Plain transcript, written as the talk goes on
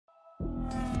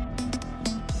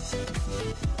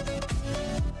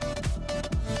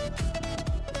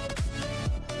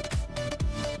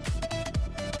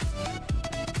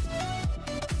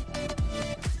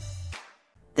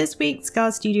This week,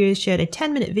 Scar Studios shared a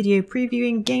 10-minute video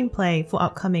previewing gameplay for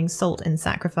upcoming Salt and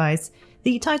Sacrifice.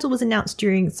 The title was announced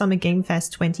during Summer Game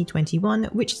Fest 2021,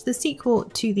 which is the sequel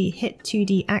to the hit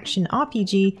 2D action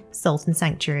RPG Salt and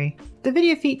Sanctuary. The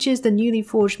video features the newly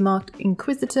forged Marked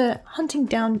Inquisitor hunting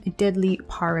down a deadly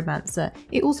pyromancer.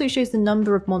 It also shows the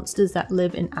number of monsters that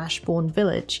live in Ashbourne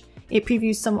Village. It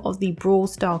previews some of the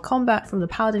brawl-style combat from the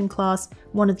Paladin class,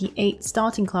 one of the 8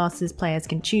 starting classes players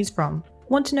can choose from.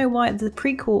 Want to know why the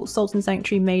prequel Salt and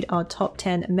Sanctuary made our top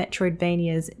 10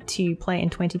 Metroidvanias to play in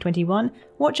 2021?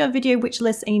 Watch our video which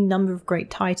lists a number of great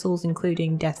titles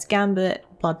including Death's Gambit,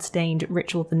 Bloodstained,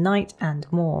 Ritual of the Night,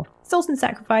 and more. Salt and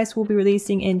Sacrifice will be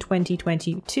releasing in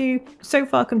 2022, so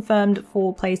far confirmed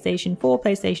for PlayStation 4,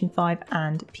 PlayStation 5,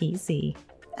 and PC.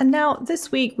 And now,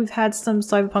 this week we've had some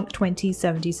Cyberpunk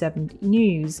 2077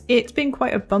 news. It's been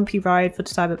quite a bumpy ride for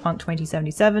Cyberpunk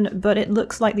 2077, but it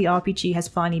looks like the RPG has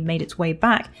finally made its way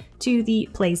back to the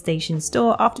PlayStation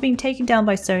Store after being taken down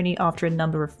by Sony after a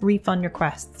number of refund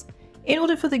requests. In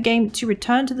order for the game to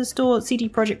return to the store, CD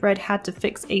Projekt Red had to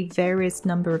fix a various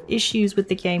number of issues with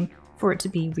the game for it to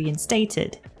be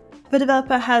reinstated. The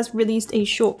developer has released a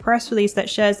short press release that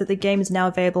shares that the game is now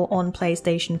available on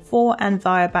PlayStation 4 and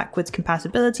via backwards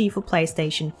compatibility for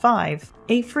PlayStation 5.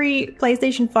 A free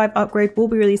PlayStation 5 upgrade will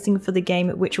be releasing for the game,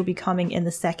 which will be coming in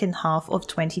the second half of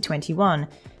 2021.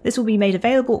 This will be made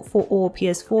available for all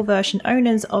PS4 version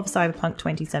owners of Cyberpunk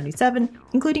 2077,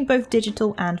 including both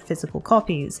digital and physical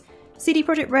copies. CD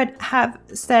Projekt Red have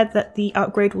said that the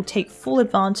upgrade will take full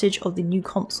advantage of the new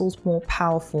console's more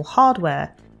powerful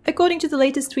hardware. According to the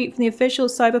latest tweet from the official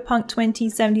Cyberpunk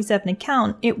 2077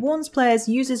 account, it warns players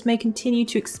users may continue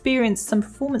to experience some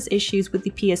performance issues with the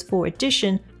PS4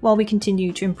 edition while we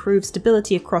continue to improve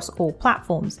stability across all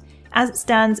platforms. As it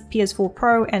stands, PS4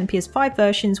 Pro and PS5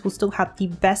 versions will still have the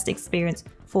best experience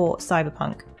for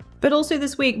Cyberpunk. But also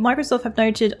this week, Microsoft have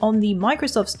noted on the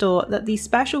Microsoft Store that the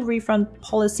special refund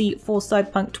policy for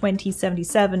Cyberpunk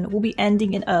 2077 will be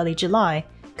ending in early July.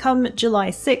 Come July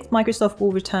 6th, Microsoft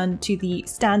will return to the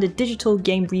standard digital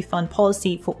game refund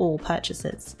policy for all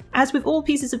purchases. As with all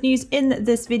pieces of news in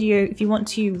this video, if you want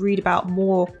to read about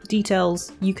more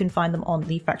details, you can find them on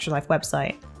the Fextralife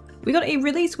website. We got a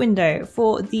release window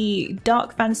for the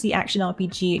dark fantasy action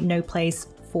RPG No Place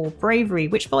for Bravery,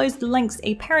 which follows the lengths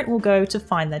a parent will go to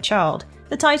find their child.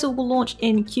 The title will launch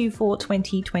in Q4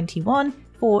 2021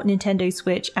 for Nintendo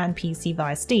Switch and PC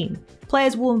via Steam.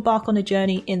 Players will embark on a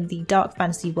journey in the dark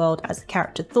fantasy world as the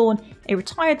character Thorn, a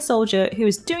retired soldier who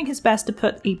is doing his best to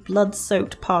put a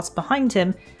blood-soaked past behind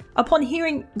him. Upon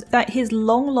hearing that his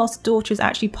long-lost daughter is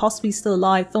actually possibly still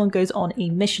alive, Thorn goes on a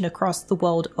mission across the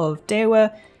world of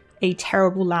Dewa, a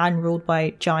terrible land ruled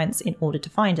by giants, in order to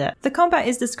find her. The combat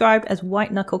is described as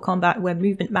white-knuckle combat where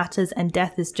movement matters and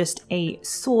death is just a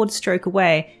sword stroke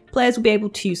away. Players will be able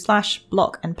to slash,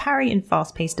 block, and parry in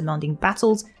fast-paced demanding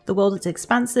battles. The world is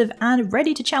expansive and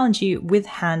ready to challenge you with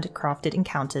handcrafted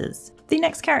encounters. The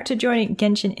next character joining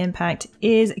Genshin Impact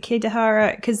is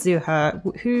Kaedehara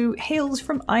Kazuha, who hails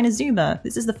from Inazuma.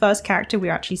 This is the first character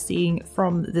we're actually seeing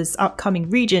from this upcoming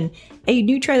region. A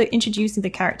new trailer introducing the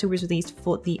character was released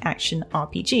for the action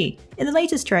RPG. In the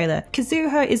latest trailer,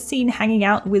 Kazuha is seen hanging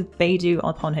out with Beidou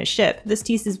upon her ship. This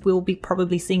teases we'll be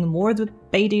probably seeing more of the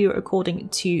Beidou according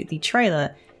to the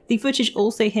trailer. The footage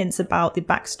also hints about the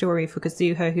backstory for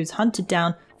Kazuha, who's hunted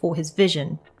down for his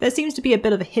vision. There seems to be a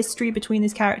bit of a history between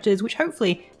these characters, which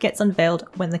hopefully gets unveiled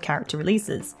when the character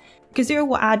releases. Kazuha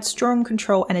will add strong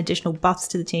control and additional buffs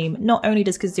to the team. Not only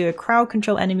does Kazuha crowd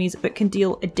control enemies, but can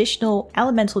deal additional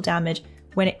elemental damage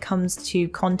when it comes to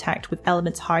contact with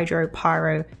elements Hydro,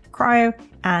 Pyro, Cryo,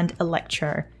 and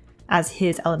Electro, as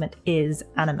his element is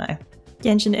Anemo.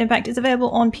 Genshin Impact is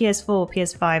available on PS4,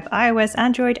 PS5, iOS,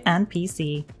 Android, and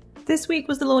PC. This week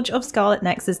was the launch of Scarlet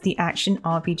Nexus, the action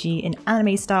RPG in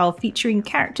anime style featuring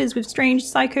characters with strange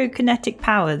psychokinetic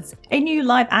powers. A new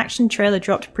live-action trailer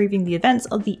dropped previewing the events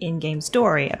of the in-game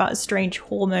story about a strange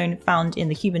hormone found in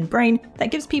the human brain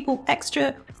that gives people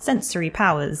extra sensory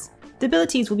powers. The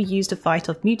abilities will be used to fight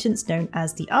off mutants known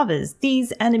as the Others.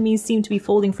 These enemies seem to be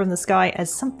falling from the sky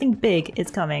as something big is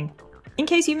coming. In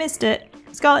case you missed it,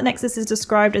 Scarlet Nexus is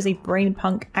described as a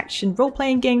brain-punk action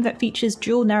role-playing game that features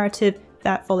dual narrative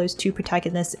that follows two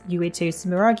protagonists, Yuito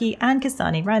Sumeragi and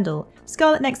Kasane Randall.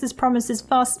 Scarlet Nexus promises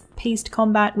fast-paced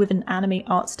combat with an anime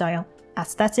art style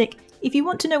aesthetic. If you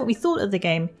want to know what we thought of the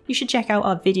game, you should check out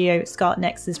our video, Scarlet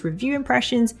Nexus Review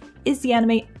Impressions. Is the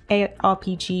anime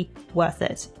ARPG worth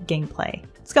it gameplay.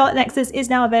 Scarlet Nexus is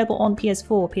now available on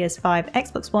PS4, PS5,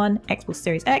 Xbox One, Xbox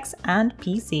Series X, and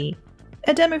PC.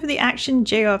 A demo for the action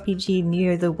JRPG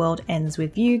Neo The World Ends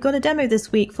With You got a demo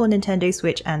this week for Nintendo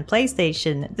Switch and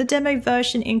PlayStation. The demo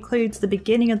version includes the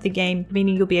beginning of the game,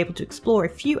 meaning you'll be able to explore a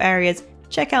few areas,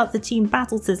 check out the team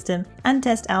battle system, and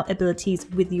test out abilities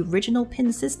with the original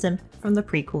pin system from the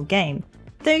prequel game.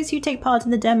 Those who take part in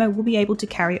the demo will be able to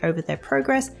carry over their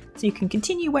progress, so you can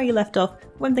continue where you left off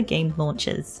when the game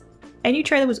launches. A new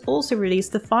trailer was also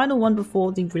released, the final one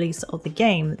before the release of the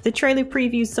game. The trailer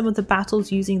previews some of the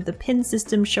battles using the pin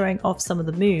system, showing off some of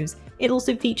the moves. It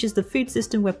also features the food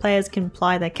system where players can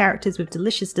ply their characters with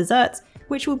delicious desserts,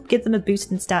 which will give them a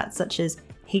boost in stats such as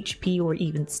HP or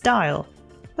even style.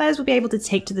 Players will be able to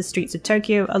take to the streets of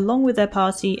Tokyo along with their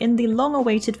party in the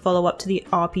long-awaited follow-up to the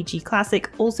RPG classic,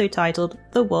 also titled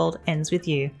The World Ends With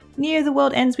You. Neo The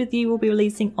World Ends With You will be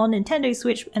releasing on Nintendo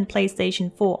Switch and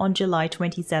PlayStation 4 on July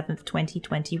 27th,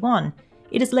 2021.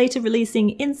 It is later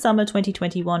releasing in summer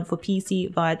 2021 for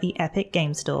PC via the Epic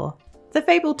Game Store. The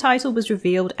Fable title was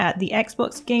revealed at the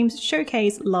Xbox Games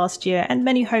Showcase last year, and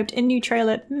many hoped a new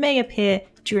trailer may appear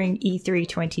during E3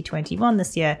 2021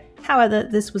 this year. However,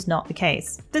 this was not the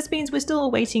case. This means we're still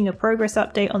awaiting a progress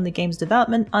update on the game's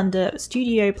development under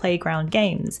Studio Playground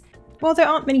Games. While there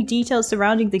aren't many details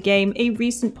surrounding the game, a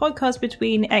recent podcast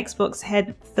between Xbox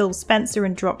head Phil Spencer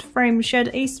and Dropped Frame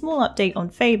shared a small update on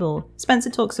Fable.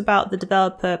 Spencer talks about the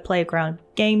developer Playground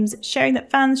Games, sharing that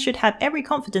fans should have every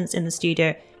confidence in the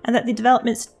studio and that the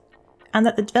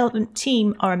development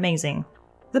team are amazing.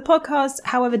 The podcast,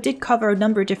 however, did cover a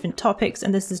number of different topics,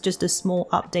 and this is just a small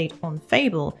update on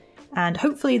Fable, and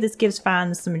hopefully this gives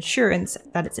fans some assurance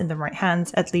that it's in the right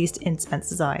hands, at least in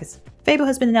Spencer's eyes. Fable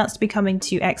has been announced to be coming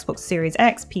to Xbox Series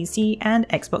X, PC, and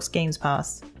Xbox Games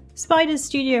Pass. Spider's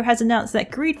Studio has announced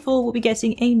that Greedfall will be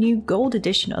getting a new gold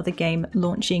edition of the game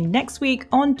launching next week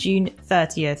on June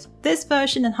 30th. This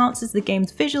version enhances the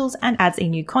game's visuals and adds a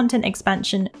new content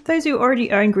expansion. Those who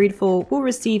already own Greedfall will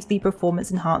receive the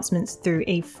performance enhancements through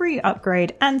a free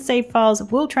upgrade, and save files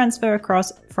will transfer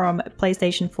across from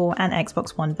PlayStation 4 and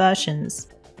Xbox One versions.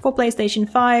 For PlayStation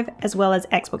 5, as well as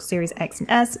Xbox Series X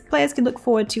and S, players can look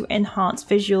forward to enhanced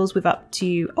visuals with up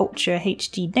to Ultra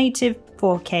HD native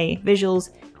 4K visuals,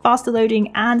 faster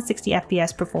loading, and 60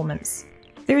 FPS performance.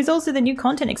 There is also the new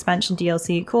content expansion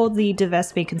DLC called the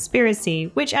Divespe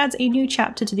Conspiracy, which adds a new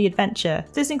chapter to the adventure.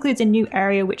 This includes a new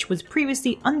area which was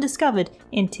previously undiscovered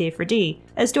in Tier 4D,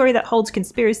 a story that holds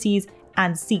conspiracies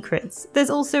and secrets. There's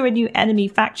also a new enemy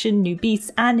faction, new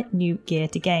beasts, and new gear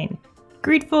to gain.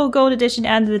 Greedfall Gold Edition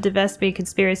and the Divespe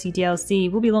Conspiracy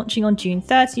DLC will be launching on June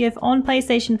 30th on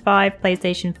PlayStation 5,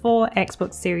 PlayStation 4,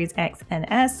 Xbox Series X and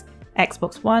S,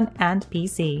 Xbox One, and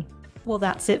PC. Well,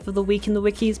 that's it for the Week in the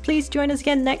Wikis. Please join us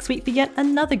again next week for yet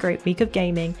another great week of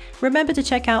gaming. Remember to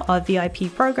check out our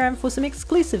VIP program for some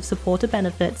exclusive supporter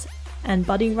benefits. And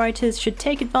budding writers should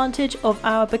take advantage of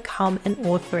our Become an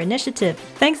Author initiative.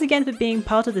 Thanks again for being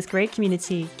part of this great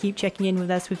community. Keep checking in with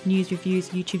us with news, reviews,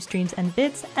 YouTube streams and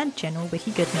vids, and general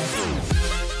wiki goodness.